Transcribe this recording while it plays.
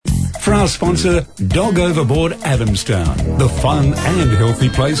for our sponsor, Dog Overboard Adamstown, the fun and healthy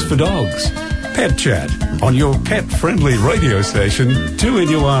place for dogs. Pet Chat on your pet-friendly radio station,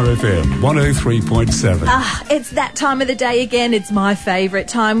 2NURFM 103.7. It's that time of the day again. It's my favourite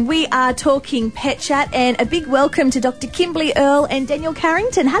time. We are talking Pet Chat, and a big welcome to Dr. Kimberly Earle and Daniel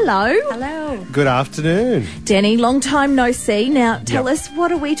Carrington. Hello. Hello. Good afternoon. Danny, long time no see. Now, tell us, what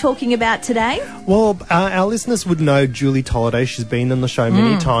are we talking about today? Well, our listeners would know Julie Tolliday. She's been on the show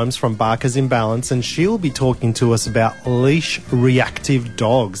many times from Barker's Imbalance, and she'll be talking to us about leash-reactive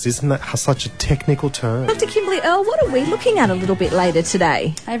dogs. Isn't that such a technical term? Dr. Kimberly Earle, what are we looking at a little bit later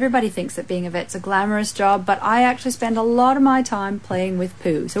today? Everybody thinks that being a vet's a glamorous job, but I actually spend a lot of my time playing with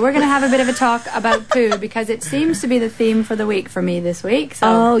poo. So we're going to have a bit of a talk about poo because it seems to be the theme for the week for me this week. So,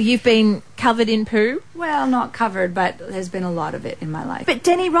 Oh, you've been covered in poo? well, not covered, but there's been a lot of it in my life. But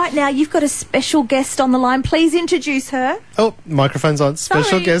Danny, right now you've got a special guest on the line. Please introduce her. Oh, microphone's on. Special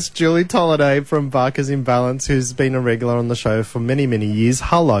Sorry. guest Julie Tolliday from Barker's Imbalance, who's been a regular on the show for many, many years.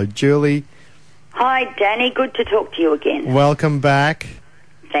 Hello, Julie. Hi, Danny. Good to talk to you again. Welcome back.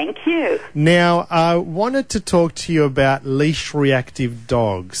 Thank you. Now, I wanted to talk to you about leash-reactive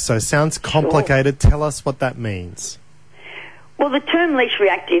dogs. So, sounds complicated. Tell us what that means. Well, the term leash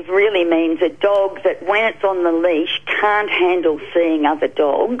reactive really means a dog that when it's on the leash can't handle seeing other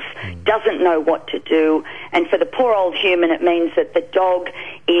dogs, doesn't know what to do, and for the poor old human it means that the dog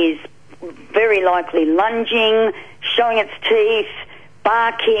is very likely lunging, showing its teeth,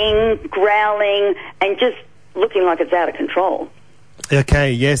 barking, growling, and just looking like it's out of control.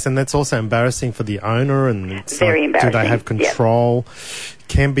 Okay, yes, and that's also embarrassing for the owner, and it's Very like, do they embarrassing, have control?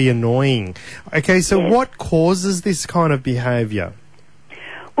 Can be annoying. Okay, so what causes this kind of behaviour?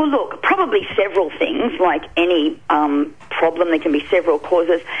 Well, look, probably several things. Like any problem, there can be several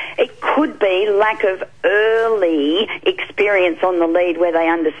causes. It could be lack of early experience on the lead where they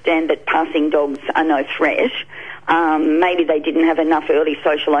understand that passing dogs are no threat. Maybe they didn't have enough early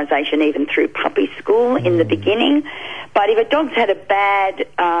socialisation even through puppy school in the beginning. But if a dog's had a bad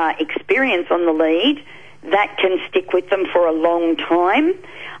experience on the lead, that can stick with them for a long time.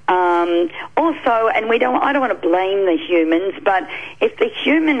 Also, and I don't want to blame the humans, but if the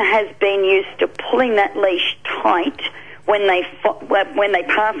human has been used to pulling that leash tight when they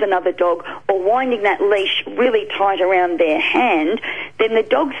pass another dog, or winding that leash really tight around their hand, then the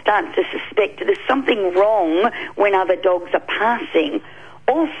dog starts to suspect there's something wrong when other dogs are passing.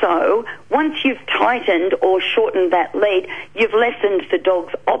 Also, once you've tightened or shortened that lead, you've lessened the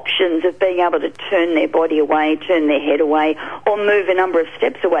dog's options of being able to turn their body away, turn their head away, or move a number of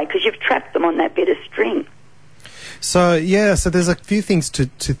steps away because you've trapped them on that bit of string. So there's a few things to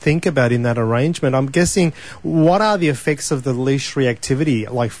think about in that arrangement. I'm guessing, what are the effects of the leash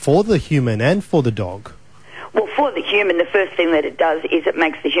reactivity, like for the human and for the dog? Well, for the human, the first thing that it does is it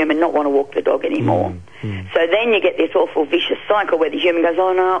makes the human not want to walk the dog anymore. So then you get this awful vicious cycle where the human goes,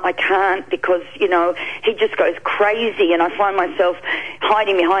 oh no, I can't, because, he just goes crazy, and I find myself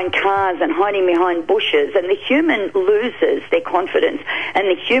hiding behind cars and hiding behind bushes, and the human loses their confidence, and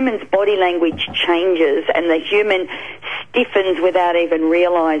the human's body language changes, and the human stiffens without even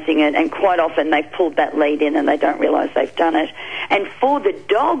realising it, and quite often they've pulled that lead in and they don't realise they've done it. And for the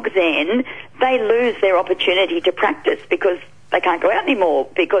dog then, they lose their opportunity to practice because they can't go out anymore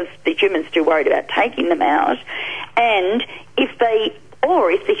because the human's too worried about taking them out. And if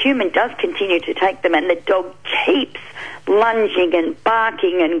the human does continue to take them and the dog keeps lunging and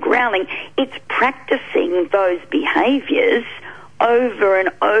barking and growling, it's practicing those behaviours over and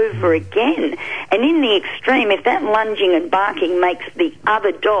over again. And in the extreme, if that lunging and barking makes the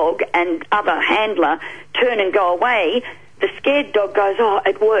other dog and other handler turn and go away, the scared dog goes, oh,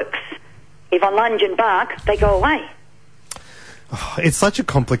 it works. If I lunge and bark, they go away. Oh, it's such a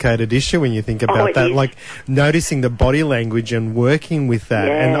complicated issue when you think about that, is. like noticing the body language and working with that.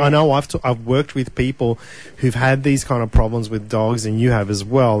 Yeah. And I know I've worked with people who've had these kind of problems with dogs, and you have as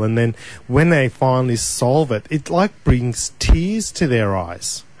well. And then when they finally solve it, it like brings tears to their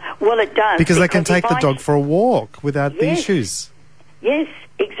eyes. Well, it does. Because they can take the dog for a walk without the issues. Yes,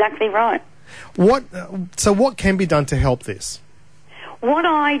 exactly right. So what can be done to help this? What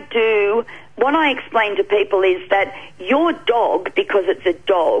I explain to people is that your dog, because it's a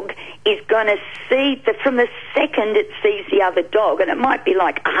dog, is going to see that from the second it sees the other dog, and it might be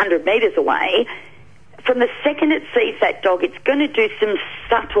like 100 metres away, from the second it sees that dog, it's going to do some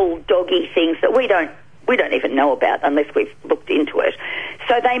subtle doggy things that we don't even know about unless we've looked into it.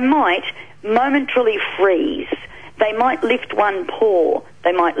 So they might momentarily freeze. They might lift one paw.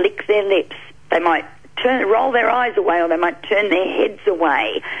 They might lick their lips. They might roll their eyes away, or they might turn their heads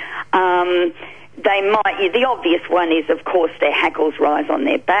away. they might, the obvious one is, of course, their hackles rise on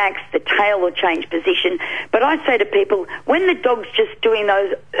their backs, the tail will change position. But I say to people, when the dog's just doing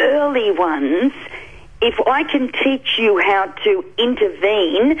those early ones, if I can teach you how to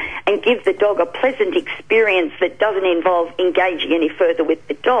intervene and give the dog a pleasant experience that doesn't involve engaging any further with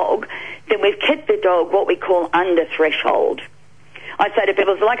the dog, then we've kept the dog what we call under threshold. I say to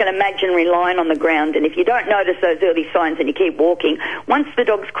people, it's like an imaginary line on the ground, and if you don't notice those early signs and you keep walking, once the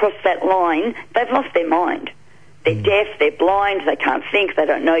dog's crossed that line, they've lost their mind. They're deaf, they're blind, they can't think, they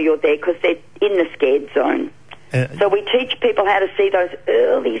don't know you're there because they're in the scared zone. So we teach people how to see those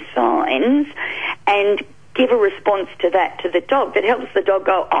early signs and give a response to that to the dog that helps the dog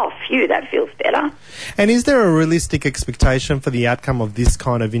go, oh, phew, that feels better. And is there a realistic expectation for the outcome of this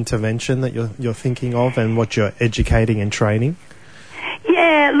kind of intervention that you're thinking of and what you're educating and training?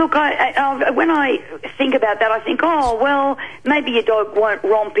 Yeah, look, when I think about that, I think, oh, well, maybe your dog won't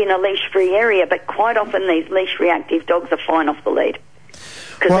romp in a leash-free area, but quite often these leash-reactive dogs are fine off the lead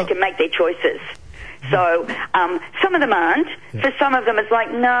because they can make their choices. So some of them aren't. Yeah. For some of them, it's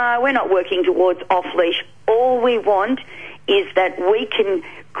like, no, we're not working towards off-leash. All we want is that we can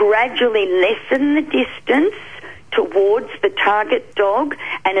gradually lessen the distance towards the target dog,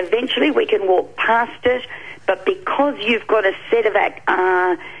 and eventually we can walk past it. But because you've got a set of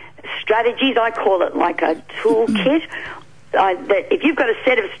strategies, I call it like a toolkit, that if you've got a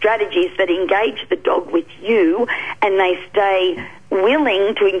set of strategies that engage the dog with you and they stay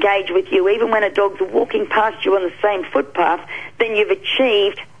willing to engage with you even when a dog's walking past you on the same footpath, then you've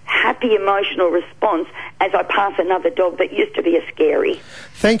achieved happy emotional response as I pass another dog that used to be a scary.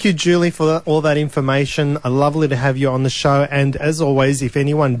 Thank you, Julie, for all that information. Lovely to have you on the show. And as always, if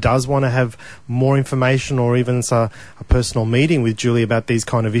anyone does want to have more information or even a personal meeting with Julie about these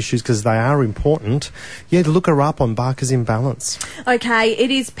kind of issues, because they are important, look her up on Barkers in Balance. Okay, it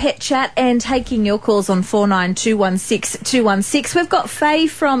is Pet Chat and taking your calls on 49216216. We've got Faye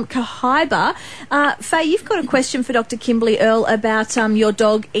from Cohiba. Faye, you've got a question for Dr. Kimberly Earle about your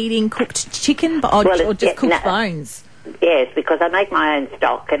dog eating cooked chicken or just cooked bones. Yes, because I make my own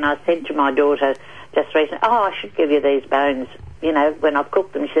stock, and I said to my daughter just recently, I should give you these bones, when I've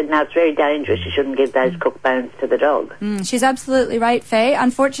cooked them. She said, no, it's very dangerous. You shouldn't give those cooked bones to the dog. She's absolutely right, Faye.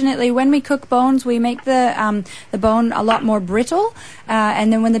 Unfortunately, when we cook bones, we make the bone a lot more brittle,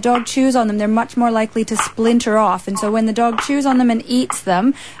 and then when the dog chews on them, they're much more likely to splinter off. And so when the dog chews on them and eats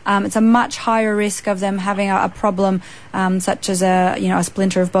them, it's a much higher risk of them having a problem such as a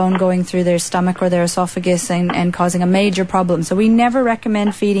splinter of bone going through their stomach or their esophagus and causing a major problem. So we never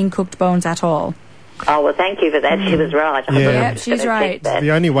recommend feeding cooked bones at all. Oh, well, thank you for that. She was right. Yeah, she's right.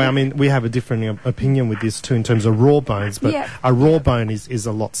 The only way, we have a different opinion with this too in terms of raw bones, but a raw bone is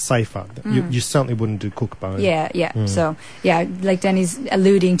a lot safer. You certainly wouldn't do cooked bone. So, like Danny's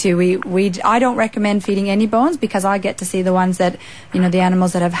alluding to, I don't recommend feeding any bones because I get to see the ones that, the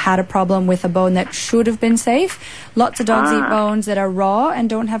animals that have had a problem with a bone that should have been safe. Lots of dogs eat bones that are raw and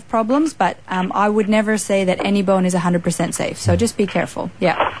don't have problems, but I would never say that any bone is 100% safe. So just be careful.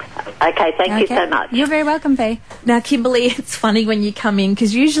 Yeah. Okay, thank you so much. You're very welcome, Faye. Now, Kimberly, it's funny when you come in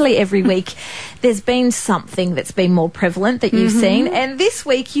because usually every week there's been something that's been more prevalent that you've seen, and this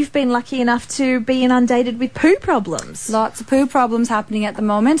week you've been lucky enough to be inundated with poo problems. Lots of poo problems happening at the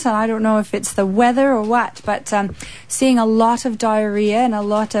moment, and I don't know if it's the weather or what, but seeing a lot of diarrhea and a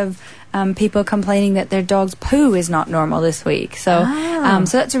lot of people complaining that their dog's poo is not normal this week. So,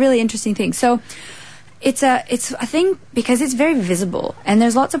 so that's a really interesting thing. So, it's a thing because it's very visible, and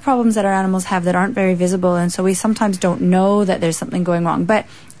there's lots of problems that our animals have that aren't very visible, and so we sometimes don't know that there's something going wrong. But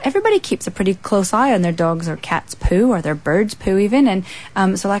everybody keeps a pretty close eye on their dogs or cats' poo or their birds' poo even, and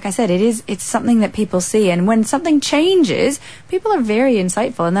so like I said, it's something that people see, and when something changes, people are very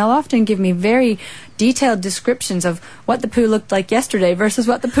insightful, and they'll often give me very detailed descriptions of what the poo looked like yesterday versus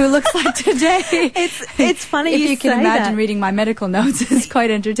what the poo looks like today. It's funny if you can imagine reading my medical notes. It's quite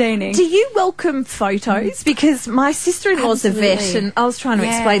entertaining. Do you welcome photos? Because my sister-in-law's a vet, and I was trying to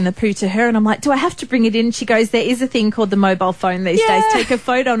explain the poo to her, and I'm like, do I have to bring it in? She goes, there is a thing called the mobile phone these days. Take a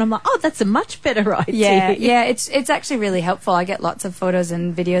photo, and I'm like, oh, that's a much better idea. Yeah, it's actually really helpful. I get lots of photos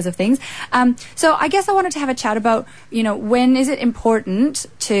and videos of things. So I guess I wanted to have a chat about, when is it important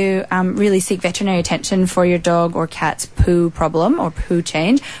to really seek veterinary attention for your dog or cat's poo problem or poo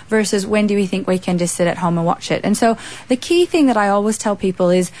change versus when do we think we can just sit at home and watch it? And so the key thing that I always tell people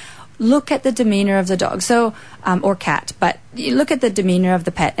is look at the demeanor of the dog, or cat, but you look at the demeanor of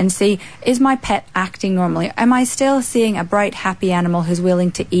the pet and see, is my pet acting normally? Am I still seeing a bright, happy animal who's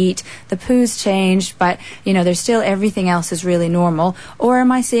willing to eat? The poo's changed, but, there's still everything else is really normal. Or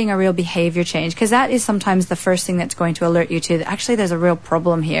am I seeing a real behavior change? Because that is sometimes the first thing that's going to alert you to that actually there's a real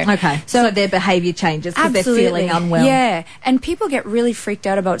problem here. Okay. So their behavior changes because they're feeling unwell. Yeah. And people get really freaked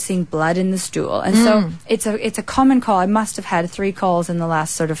out about seeing blood in the stool. And so it's a common call. I must have had 3 calls in the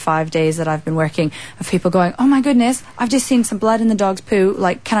last sort of 5 days that I've been working of people going, oh my goodness, I've just seen some blood in the dog's poo,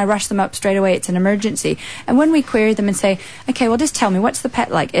 like, can I rush them up straight away? It's an emergency. And when we query them and say, okay, well, just tell me, what's the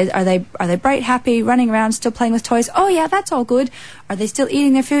pet like? Are they bright, happy, running around, still playing with toys? Oh yeah, that's all good. Are they still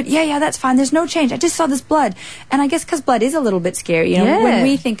eating their food? Yeah, that's fine. There's no change. I just saw this blood. And I guess because blood is a little bit scary, when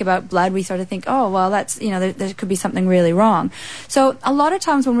we think about blood, we sort of think, oh, well, that's, there could be something really wrong. So a lot of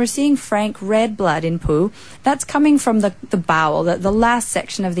times when we're seeing frank red blood in poo, that's coming from the bowel, the last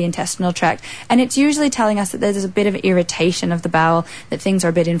section of the intestinal tract. And it's usually telling us that there's a bit of irritation of the bowel, that things are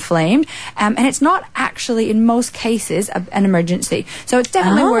a bit inflamed. And it's not actually, in most cases, an emergency. So it's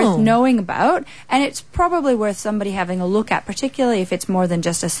definitely worth knowing about. And it's probably worth somebody having a look at, particularly if it's more than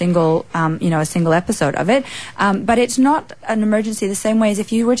just a single episode of it. But it's not an emergency the same way as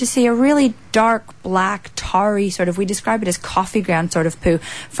if you were to see a really dark, black, tarry sort of, we describe it as coffee ground sort of poo.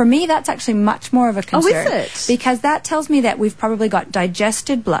 For me, that's actually much more of a concern. Oh, is it? Because that tells me that we've probably got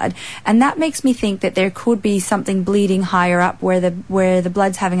digested blood, and that makes me think that there could be something bleeding higher up where the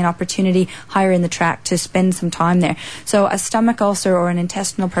blood's having an opportunity higher in the tract to spend some time there. So a stomach ulcer or an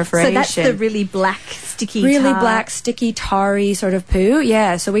intestinal perforation. So that's the really black, sticky, black, sticky, tarry sort of poo.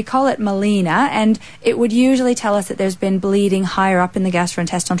 Yeah, so we call it melena, and it would usually tell us that there's been bleeding higher up in the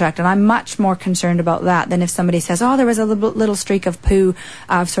gastrointestinal tract, and I'm much more concerned about that than if somebody says, oh, there was a little streak of blood.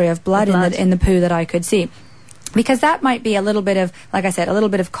 In the poo that I could see. Because that might be a little bit of, like I said, a little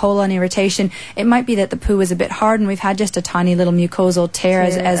bit of colon irritation. It might be that the poo is a bit hard and we've had just a tiny little mucosal tear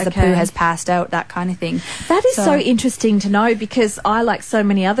as the poo has passed out, that kind of thing. That is so interesting to know, because I, like so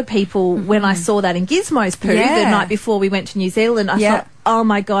many other people, when I saw that in Gizmo's poo the night before we went to New Zealand, I thought, oh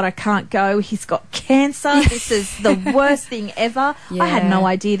my God, I can't go. He's got cancer. This is the worst thing ever. I had no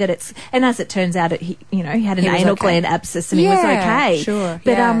idea that it's, and as it turns out, he had an anal gland abscess and he was okay. Sure.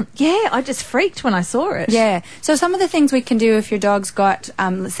 But I just freaked when I saw it. Yeah. So some of the things we can do if your dog's got,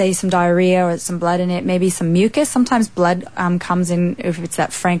 let's say, some diarrhea or some blood in it, maybe some mucus. Sometimes blood comes in, if it's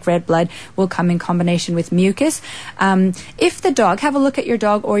that frank red blood, will come in combination with mucus. If the dog, have a look at your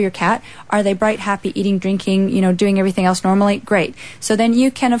dog or your cat. Are they bright, happy, eating, drinking, doing everything else normally? Great. So then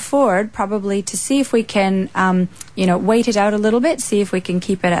you can afford probably to see if we can, wait it out a little bit, see if we can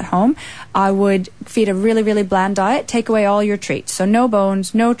keep it at home. I would feed a really, really bland diet, take away all your treats. So no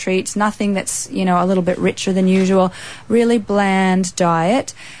bones, no treats, nothing that's, a little bit richer than usual. Really bland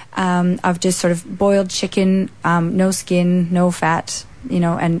diet of just sort of boiled chicken, no skin, no fat,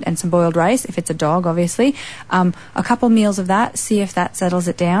 and some boiled rice, if it's a dog, obviously. A couple meals of that, see if that settles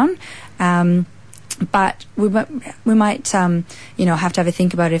it down. But we might have to have a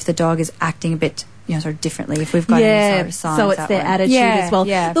think about if the dog is acting a bit, sort of differently, if we've got any sort of signs. So it's their attitude as well.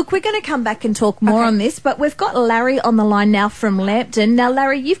 Yeah. Look, we're going to come back and talk more on this, but we've got Larry on the line now from Lambton. Now,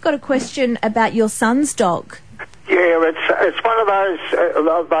 Larry, you've got a question about your son's dog. Yeah, it's one of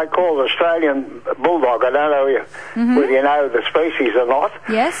those they call Australian bulldog. I don't know whether you know the species or not.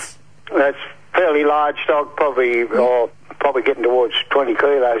 Yes. It's a fairly large dog, probably getting towards 20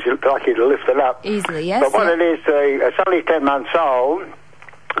 kilos. You'd like you to lift it up. Easily, yes. But what it is, it's only 10 months old,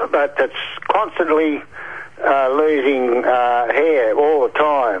 but it's constantly losing hair all the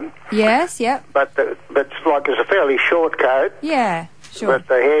time. Yes, yep. But it's a fairly short coat. Yeah, sure. But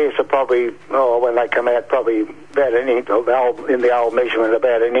the hairs are probably, when they come out, probably about an inch, in the old measurement,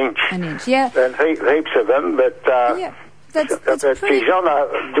 about an inch. An inch, yeah. And heaps of them, but... yeah. That's pretty... She's on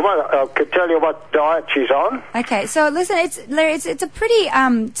do you want I could tell you what diet she's on? Okay, so listen, it's a pretty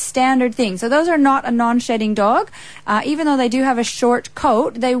standard thing. So those are not a non-shedding dog. Even though they do have a short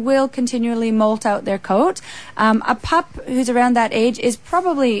coat, they will continually molt out their coat. A pup who's around that age is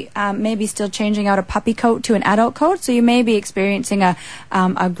probably maybe still changing out a puppy coat to an adult coat, so you may be experiencing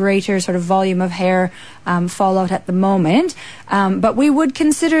a greater sort of volume of hair fallout at the moment. But we would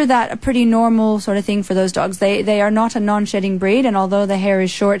consider that a pretty normal sort of thing for those dogs. They are not a non-shedding breed, and although the hair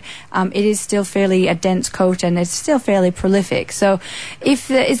is short, it is still fairly a dense coat, and it's still fairly prolific. So is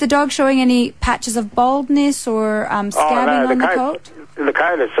the dog showing any patches of baldness or scabbing on the coat? The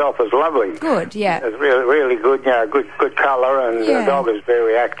coat itself is lovely. Good, yeah. It's really, really good, good colour, and the dog is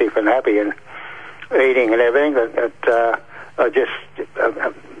very active and happy and eating and everything. I just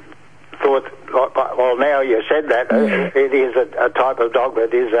thought, well, now well you said that. It is a type of dog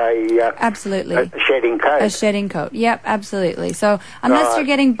that is absolutely a shedding coat. A shedding coat. Yep, absolutely. So unless Right. you're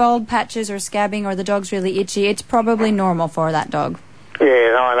getting bald patches or scabbing or the dog's really itchy, it's probably normal for that dog.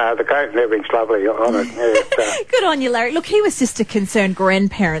 Yeah, I know. The coat and everything's lovely on it. Yeah, Good on you, Larry. Look, he was just a concerned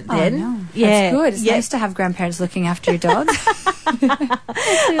grandparent then. Oh, no. Yeah, That's good. It's yeah. nice to have grandparents looking after your dog.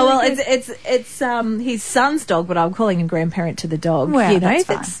 Well, it's his son's dog, but I'm calling him grandparent to the dog. Well, you know,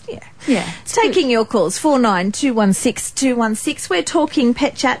 that's fine. yeah. Yeah. It's taking your calls 49216216. We're talking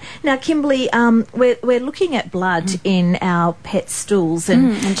pet chat now, Kimberly. We're looking at blood in our pet stools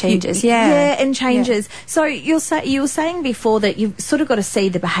and changes. and changes. So you were saying before that you've sort of got to see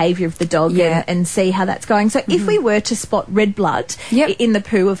the behaviour of the dog and see how that's going. So if we were to spot red blood in the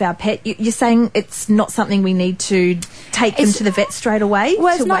poo of our pet, you're saying it's not something we need to take them to the vet straight away.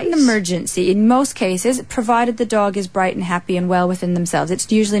 Well, it's not an emergency in most cases, provided the dog is bright and happy and well within themselves.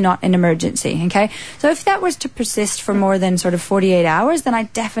 It's usually not an emergency, okay? So if that was to persist for more than sort of 48 hours, then I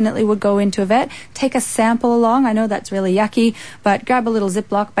definitely would go into a vet, take a sample along. I know that's really yucky, but grab a little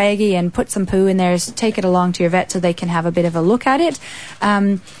Ziploc baggie and put some poo in there, take it along to your vet so they can have a bit of a look at it.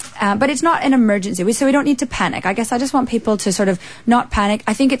 But it's not an emergency, so we don't need to panic. I guess I just want people to sort of not panic.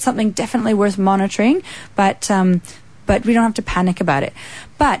 I think it's something definitely worth monitoring, but we don't have to panic about it.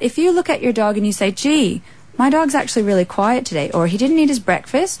 But if you look at your dog and you say, gee, my dog's actually really quiet today, or he didn't eat his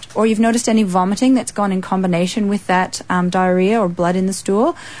breakfast, or you've noticed any vomiting that's gone in combination with that diarrhea or blood in the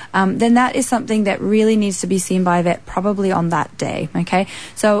stool, then that is something that really needs to be seen by a vet probably on that day, okay?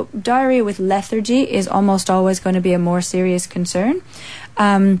 So diarrhea with lethargy is almost always going to be a more serious concern.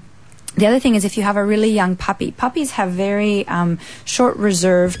 The other thing is if you have a really young puppy, puppies have very short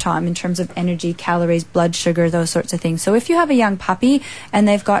reserve time in terms of energy, calories, blood sugar, those sorts of things. So if you have a young puppy and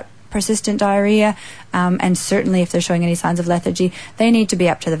they've got persistent diarrhea, and certainly if they're showing any signs of lethargy, they need to be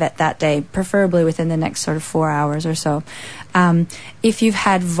up to the vet that day, preferably within the next sort of 4 hours or so. If you've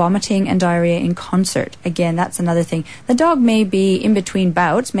had vomiting and diarrhea in concert, again, that's another thing. The dog may be in between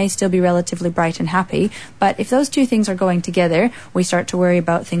bouts, may still be relatively bright and happy, but if those two things are going together, we start to worry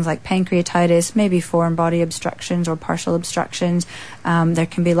about things like pancreatitis, maybe foreign body obstructions or partial obstructions. There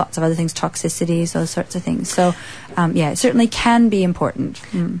can be lots of other things, toxicities, those sorts of things. So, it certainly can be important.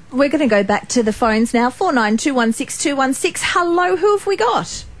 We're going to go back to the phones now. 49216216. Hello, who have we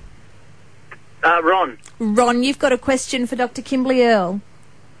got? Ron. Ron, you've got a question for Dr. Kimberly Earle.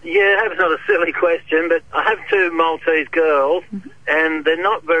 Yeah, I hope it's not a silly question, but I have two Maltese girls, and they're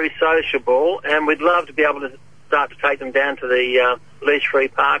not very sociable, and we'd love to be able to start to take them down to the leash-free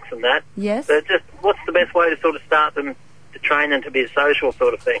parks and that. Yes. But just what's the best way to sort of start them to train them to be a social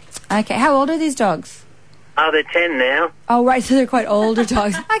sort of thing? Okay, how old are these dogs? They're 10 now. Oh, right, so they're quite older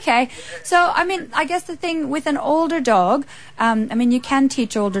dogs. Okay. So, I mean, I guess the thing with an older dog, you can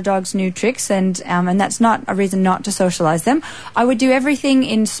teach older dogs new tricks, and that's not a reason not to socialize them. I would do everything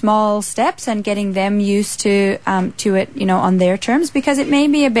in small steps and getting them used to it, on their terms, because it may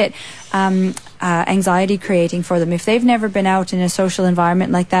be a bit anxiety creating for them. If they've never been out in a social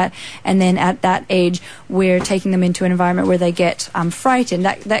environment like that, and then at that age we're taking them into an environment where they get frightened,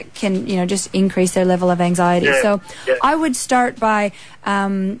 that can just increase their level of anxiety. I would start by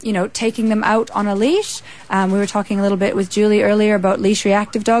taking them out on a leash. We were talking a little bit with Julie earlier about leash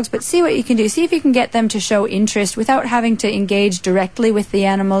reactive dogs, but see what you can do. See if you can get them to show interest without having to engage directly with the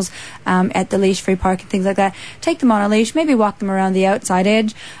animals at the leash-free park and things like that. Take them on a leash, maybe walk them around the outside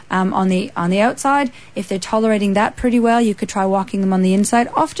edge. On the outside, if they're tolerating that pretty well, you could try walking them on the inside.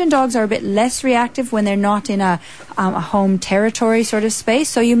 Often dogs are a bit less reactive when they're not in a home territory sort of space,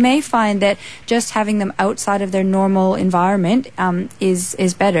 so you may find that just having them outside of their normal environment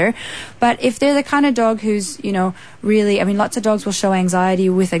is better. But if they're the kind of dog who's really, lots of dogs will show anxiety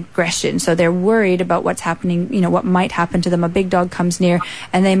with aggression, so they're worried about what's happening, what might happen to them. A big dog comes near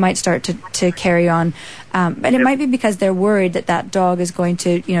and they might start to carry on, but it might be because they're worried that dog is going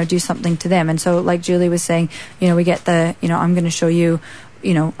to do something to them. And so, like Julie was saying, we get the I'm going to show you,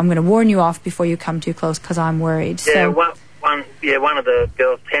 I'm going to warn you off before you come too close because I'm worried. Yeah, so, one of the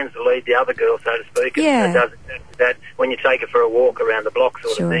girls tends to lead the other girl, so to speak. Yeah. And does that when you take her for a walk around the block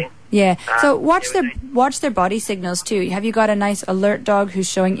sort of thing. Yeah. So watch their body signals too. Have you got a nice alert dog who's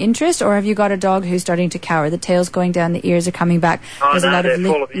showing interest, or have you got a dog who's starting to cower? The tail's going down, the ears are coming back. There's a lot of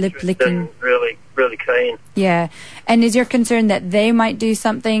lip licking. Really, really keen. Yeah. And is your concern that they might do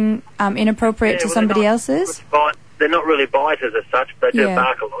something inappropriate to somebody else's? They're not really biters as such, but they do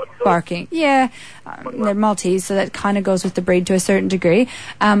bark a lot. Barking. Yeah. they're Maltese, so that kind of goes with the breed to a certain degree.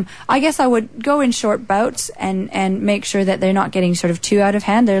 I guess I would go in short bouts and make sure that they're not getting sort of too out of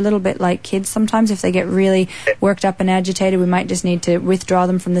hand. They're a little bit like kids sometimes. If they get really worked up and agitated, we might just need to withdraw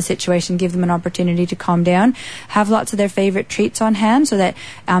them from the situation, give them an opportunity to calm down. Have lots of their favorite treats on hand so that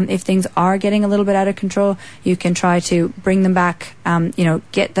if things are getting a little bit out of control, you can try to bring them back,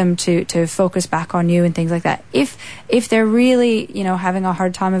 get them to focus back on you and things like that. If they're really, having a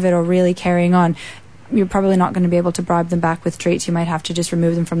hard time of it or really carrying on, you're probably not going to be able to bribe them back with treats. You might have to just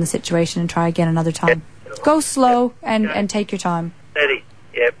remove them from the situation and try again another time. Go slow and take your time. Steady.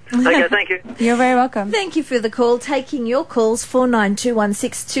 Yep. Okay, thank you. You're very welcome. Thank you for the call. Taking your calls,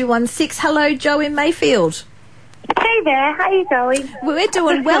 49216216. Hello, Joe in Mayfield. Hey there, how you going? We're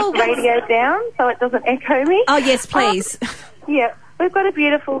doing well. Radio down so it doesn't echo me. Oh, yes, please. Yeah, we've got a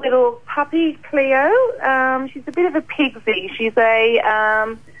beautiful little puppy, Cleo. She's a bit of a pigsy. She's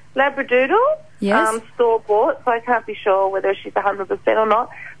a Labradoodle, yes. Store-bought, so I can't be sure whether she's 100% or not.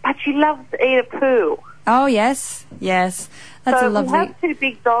 But she loves to eat a poo. Oh, yes. That's so a lovely... we have two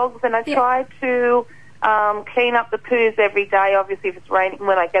big dogs, and I try to clean up the poos every day. Obviously, if it's raining,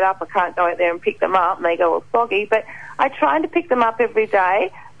 when I get up, I can't go out there and pick them up, and they go all soggy. But I try to pick them up every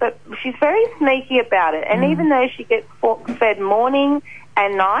day, but she's very sneaky about it. And even though she gets fed morning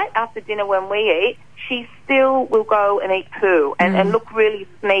and night after dinner when we eat, she still will go and eat poo and look really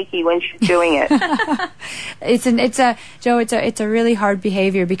sneaky when she's doing it. It's a really hard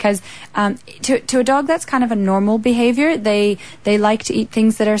behavior because to a dog that's kind of a normal behavior. They like to eat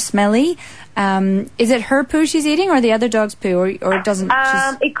things that are smelly. Is it her poo she's eating or the other dog's poo, or doesn't?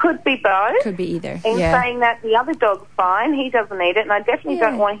 It could be both. Could be either. In saying that, the other dog's fine. He doesn't eat it, and I definitely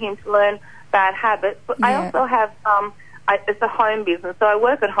don't want him to learn bad habits. But I also have it's a home business, so I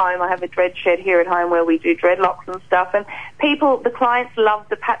work at home. I have a dread shed here at home where we do dreadlocks and stuff, and the clients love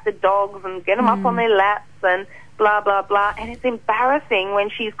to pat the dogs and get them up on their laps and blah, blah, blah, and it's embarrassing when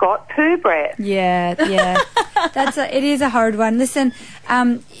she's got poo breath. Yeah. It is a hard one. Listen,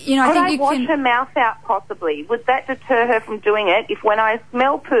 I think you can... wash her mouth out possibly? Would that deter her from doing it? If when I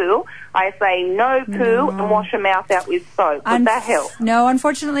smell poo, I say no poo and wash her mouth out with soap. Would that help? No,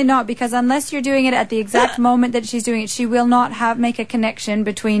 unfortunately not, because unless you're doing it at the exact moment that she's doing it, she will not make a connection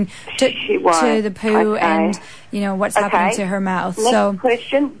between to the poo and what's happening to her mouth. Next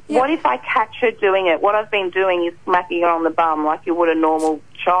question. Yeah. What if I catch her doing it? What I've been doing is smacking her on the bum like you would a normal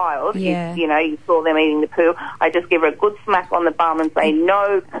child. Yeah. You saw them eating the poo. I just give her a good smack on the bum and say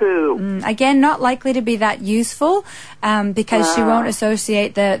no poo. Again, not likely to be that useful because she won't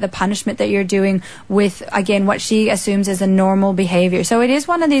associate the punishment that you're doing with, again, what she assumes is a normal behavior. So it is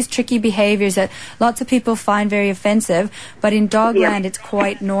one of these tricky behaviors that lots of people find very offensive, but in dogland it's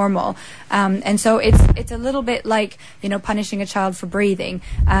quite normal. And so it's a little bit like, punishing a child for breathing.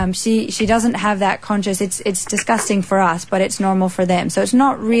 She doesn't have that conscious, it's disgusting for us, but it's normal for them. So it's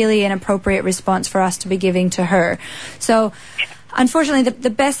not really an appropriate response for us to be giving to her. So unfortunately, the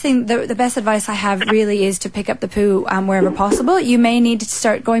best advice I have really is to pick up the poo wherever possible. You may need to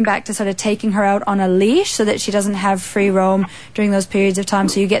start going back to sort of taking her out on a leash so that she doesn't have free roam during those periods of time,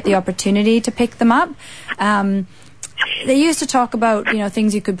 so you get the opportunity to pick them up. They used to talk about,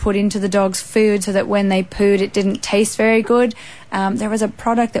 things you could put into the dog's food so that when they pooed, it didn't taste very good. There was a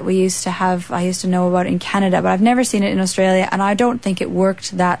product that I used to know about in Canada, but I've never seen it in Australia, and I don't think it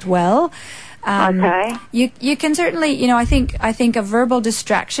worked that well. Okay. You can certainly, I think a verbal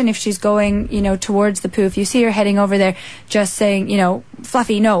distraction, if she's going, towards the poo, if you see her heading over there, just saying,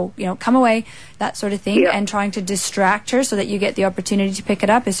 Fluffy, no, come away, that sort of thing, and trying to distract her so that you get the opportunity to pick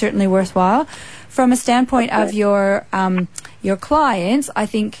it up is certainly worthwhile. From a standpoint of your clients, I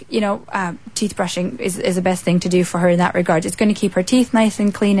think, teeth brushing is the best thing to do for her in that regard. It's going to keep her teeth nice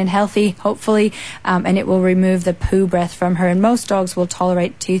and clean and healthy, hopefully, and it will remove the poo breath from her. And most dogs will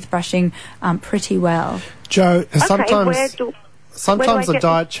tolerate tooth brushing pretty well. Joe, sometimes a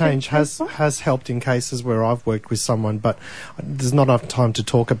diet change has helped in cases where I've worked with someone, but there's not enough time to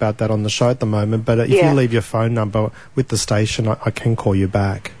talk about that on the show at the moment. But if you leave your phone number with the station, I can call you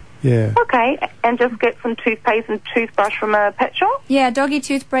back. Yeah. Okay, and just get some toothpaste and toothbrush from a pet shop? Yeah, doggy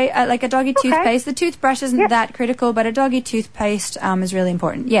toothbrush, like a doggy toothpaste. The toothbrush isn't that critical, but a doggy toothpaste is really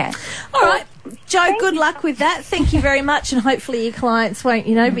important. Yeah. All right. Joe, good luck with that. Thank you very much, and hopefully your clients won't,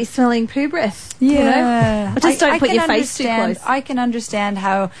 be smelling poo breath. Yeah. Just don't put your face too close. I can understand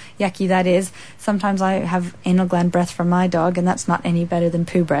how yucky that is. Sometimes I have anal gland breath from my dog, and that's not any better than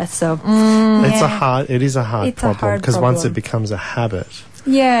poo breath. So it is a hard problem because once it becomes a habit,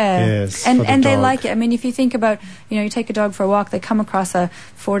 Yeah. Yes, and for the they dog. like it. I mean, if you think about, you take a dog for a walk, they come across a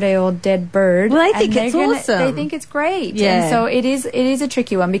 4-day-old dead bird. Well, they think and it's they're awesome. They think it's great. Yeah. And so it is a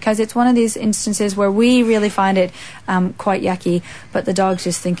tricky one, because it's one of these instances where we really find it quite yucky, but the dog's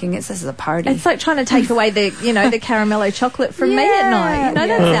just thinking this is a party. It's like trying to take away the caramello chocolate from me at night.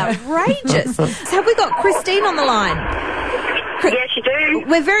 That's outrageous. So have we got Christine on the line? Yes, you do.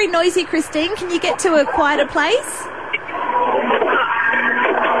 We're very noisy, Christine. Can you get to a quieter place?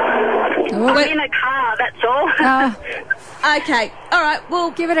 I'm in a car, that's all. Okay. All right.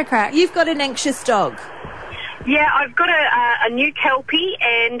 Well, give it a crack. You've got an anxious dog. Yeah, I've got a new Kelpie,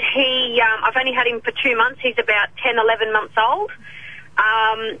 and I've only had him for 2 months. He's about 10, 11 months old.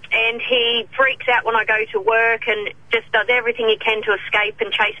 And he freaks out when I go to work and just does everything he can to escape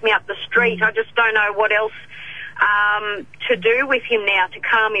and chase me up the street. I just don't know what else to do with him now to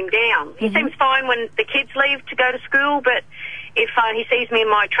calm him down. He seems fine when the kids leave to go to school, but if he sees me in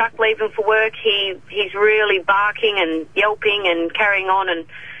my truck leaving for work, he's really barking and yelping and carrying on, and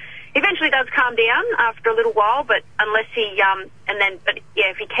eventually does calm down after a little while, but unless he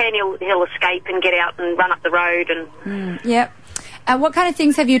if he can, he'll escape and get out and run up the road. And Yep. What kind of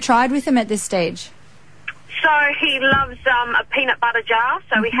things have you tried with him at this stage? So he loves a peanut butter jar,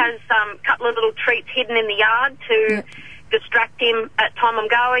 so he has a couple of little treats hidden in the yard to distract him at time I'm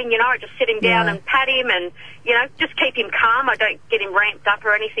going. I just sit him down and pat him and, just keep him calm. I don't get him ramped up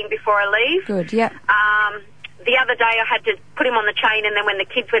or anything before I leave. Good, yeah. The other day I had to put him on the chain, and then when the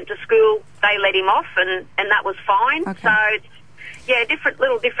kids went to school, they let him off, and that was fine. Okay.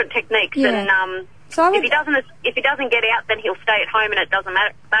 So, different techniques. Yeah. And So if he doesn't get out, then he'll stay at home, and it doesn't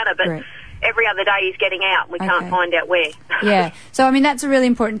matter. But Right. every other day he's getting out, and we can't find out where. Yeah. So, I mean, that's a really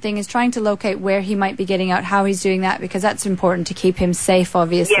important thing, is trying to locate where he might be getting out, how he's doing that, because that's important to keep him safe,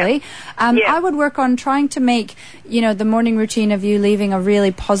 obviously. I would work on trying to make, the morning routine of you leaving a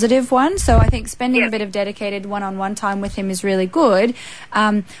really positive one. So I think spending a bit of dedicated one-on-one time with him is really good.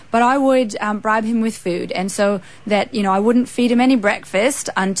 But I would bribe him with food. And so that, I wouldn't feed him any breakfast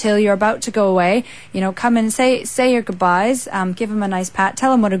until you're about to go away. Come and say your goodbyes, give him a nice pat,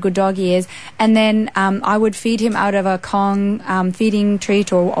 tell him what a good dog he is. And then I would feed him out of a Kong feeding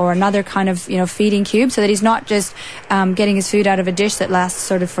treat or another kind of feeding cube, so that he's not just getting his food out of a dish that lasts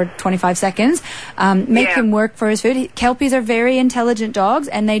sort of for 25 seconds. Make him work for his food. Kelpies are very intelligent dogs,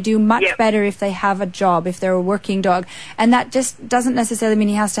 and they do much better if they have a job, if they're a working dog. And that just doesn't necessarily mean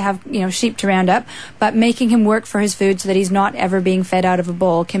he has to have sheep to round up, but making him work for his food so that he's not ever being fed out of a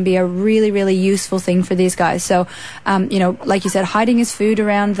bowl can be a really, really useful thing for these guys. So like you said, hiding his food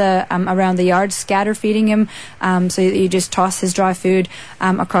around the yard, scatter feeding him, so you just toss his dry food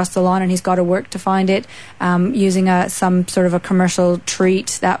across the lawn, and he's got to work to find it, using some sort of a commercial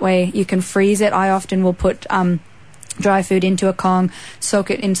treat. That way you can freeze it. I often will put dry food into a Kong, soak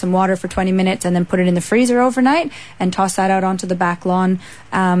it in some water for 20 minutes, and then put it in the freezer overnight and toss that out onto the back lawn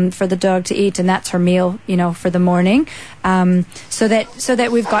for the dog to eat, and that's her meal, for the morning. So that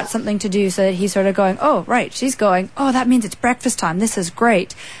we've got something to do, so that he's sort of going, oh, right, she's going, oh, that means it's breakfast time. This is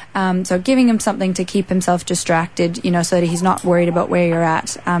great. So giving him something to keep himself distracted, so that he's not worried about where you're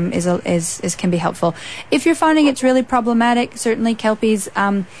at, is can be helpful. If you're finding it's really problematic, certainly Kelpies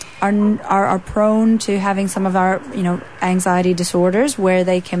are prone to having some of our anxiety disorders, where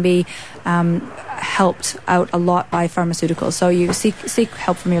they can be helped out a lot by pharmaceuticals. So you seek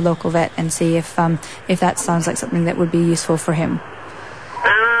help from your local vet and see if that sounds like something that would be useful for him.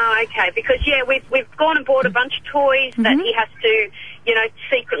 Okay, because we've gone and bought a bunch of toys that he has to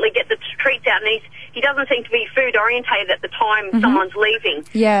secretly get the treats out, and he doesn't seem to be food orientated at the time someone's leaving.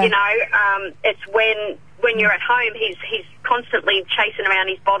 Yeah. It's when you're at home, he's constantly chasing around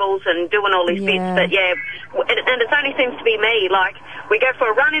his bottles and doing all his bits. But and it only seems to be me. Like, we go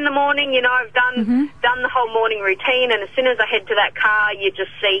for a run in the morning. I've done the whole morning routine, and as soon as I head to that car, you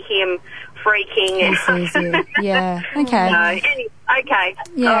just see him freaking. He sees you. Yeah. Okay. Okay.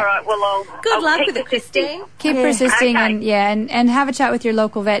 Yeah. All right. Well, I'll Good luck keep with it, Christine. Keep persisting, Okay. and have a chat with your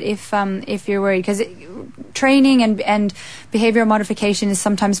local vet if you're worried, because training and behavioral modification is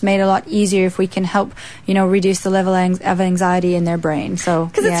sometimes made a lot easier if we can help reduce the level of anxiety in their brain. So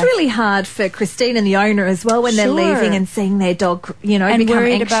Because it's really hard for Christine and the owner as well when they're Sure. leaving and seeing their dog, and become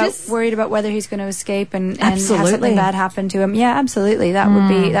worried anxious. about whether he's going to escape and have Absolutely. something bad happen to him. Yeah, absolutely. That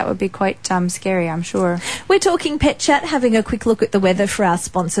would be quite scary, I'm sure. We're talking Pet Chat, having a quick look at the weather for our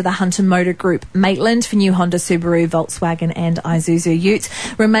sponsor, the Hunter Motor Group Maitland, for new Honda, Subaru, Volkswagen and Isuzu Utes.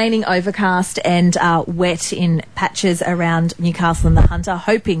 Remaining overcast and wet out in patches around Newcastle and the Hunter,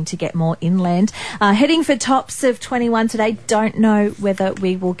 hoping to get more inland. Heading for tops of 21 today. Don't know whether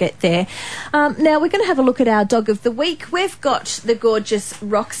we will get there. Now, we're going to have a look at our dog of the week. We've got the gorgeous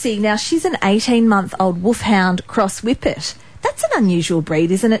Roxy. Now, she's an 18-month-old Wolfhound Cross Whippet. That's an unusual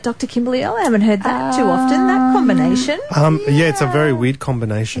breed, isn't it, Dr. Kimberly? I haven't heard that too often, that combination. Yeah, it's a very weird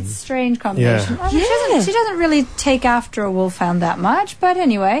combination. It's a strange combination. Yeah. She doesn't really take after a wolfhound that much, but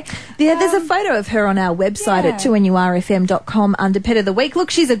anyway. Yeah, there's a photo of her on our website at 2NURFM.com under Pet of the Week. Look,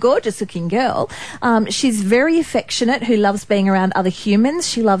 she's a gorgeous-looking girl. She's very affectionate, who loves being around other humans.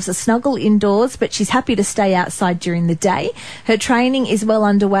 She loves a snuggle indoors, but she's happy to stay outside during the day. Her training is well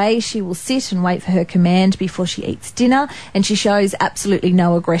underway. She will sit and wait for her command before she eats dinner, and she shows absolutely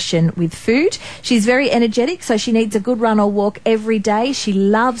no aggression with food. She's very energetic, so she needs a good run or walk every day. She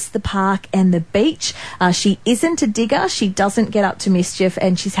loves the park and the beach. She isn't a digger. She doesn't get up to mischief,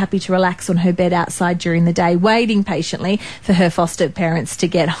 and she's happy to relax on her bed outside during the day, waiting patiently for her foster parents to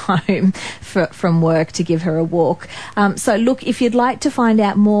get home from work to give her a walk. So look, if you'd like to find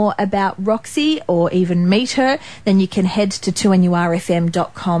out more about Roxy or even meet her, then you can head to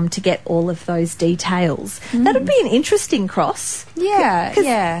 2NURFM.com to get all of those details. That would be an interesting cross.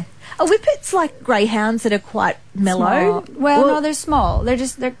 Yeah. Are whippets like greyhounds that are quite mellow? Small. Well, no, they're small.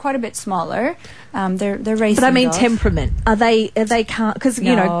 They're quite a bit smaller. They're racing. But I mean dogs. Temperament. Are they calm? Because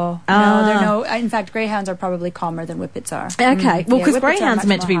no, no, they're no. In fact, greyhounds are probably calmer than whippets are. Okay, well, because whippets greyhounds are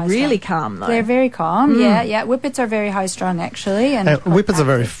meant to be really high-strung. calm, though. They're very calm. Yeah. Whippets are very high strung, actually. And Whippets are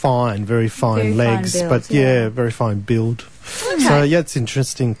very fine legs, build, but very fine build. Okay. So it's an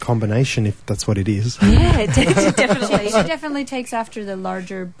interesting combination if that's what it is. Yeah, definitely. She definitely takes after the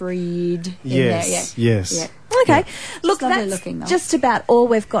larger breed. Yes. Yeah. Okay, look, lovely that's looking, though. just about all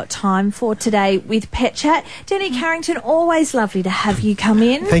we've got time for today with Pet Chat. Denny Carrington, always lovely to have you come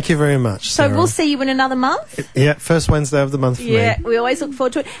in. Thank you very much, So Sarah. we'll see you in another month. Yeah, first Wednesday of the month for me. We always look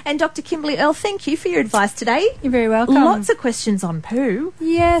forward to it. And Dr. Kimberly Earle, thank you for your advice today. You're very welcome. Lots of questions on poo.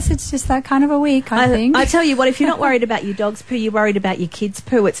 Yes, it's just that kind of a week, I think. I tell you what, if you're not worried about your dog's poo, you're worried about your kids'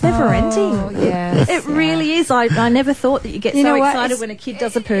 poo. It's never ending. Oh, yes. It really is. I never thought that you get so excited when a kid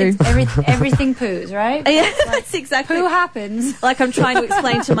does a poo. Everything poos, right? Yeah, that's exactly. Poo happens. Like I'm trying to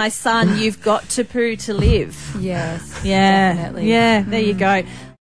explain to my son, you've got to poo to live. Yes. Yeah. Definitely. Yeah, there you go.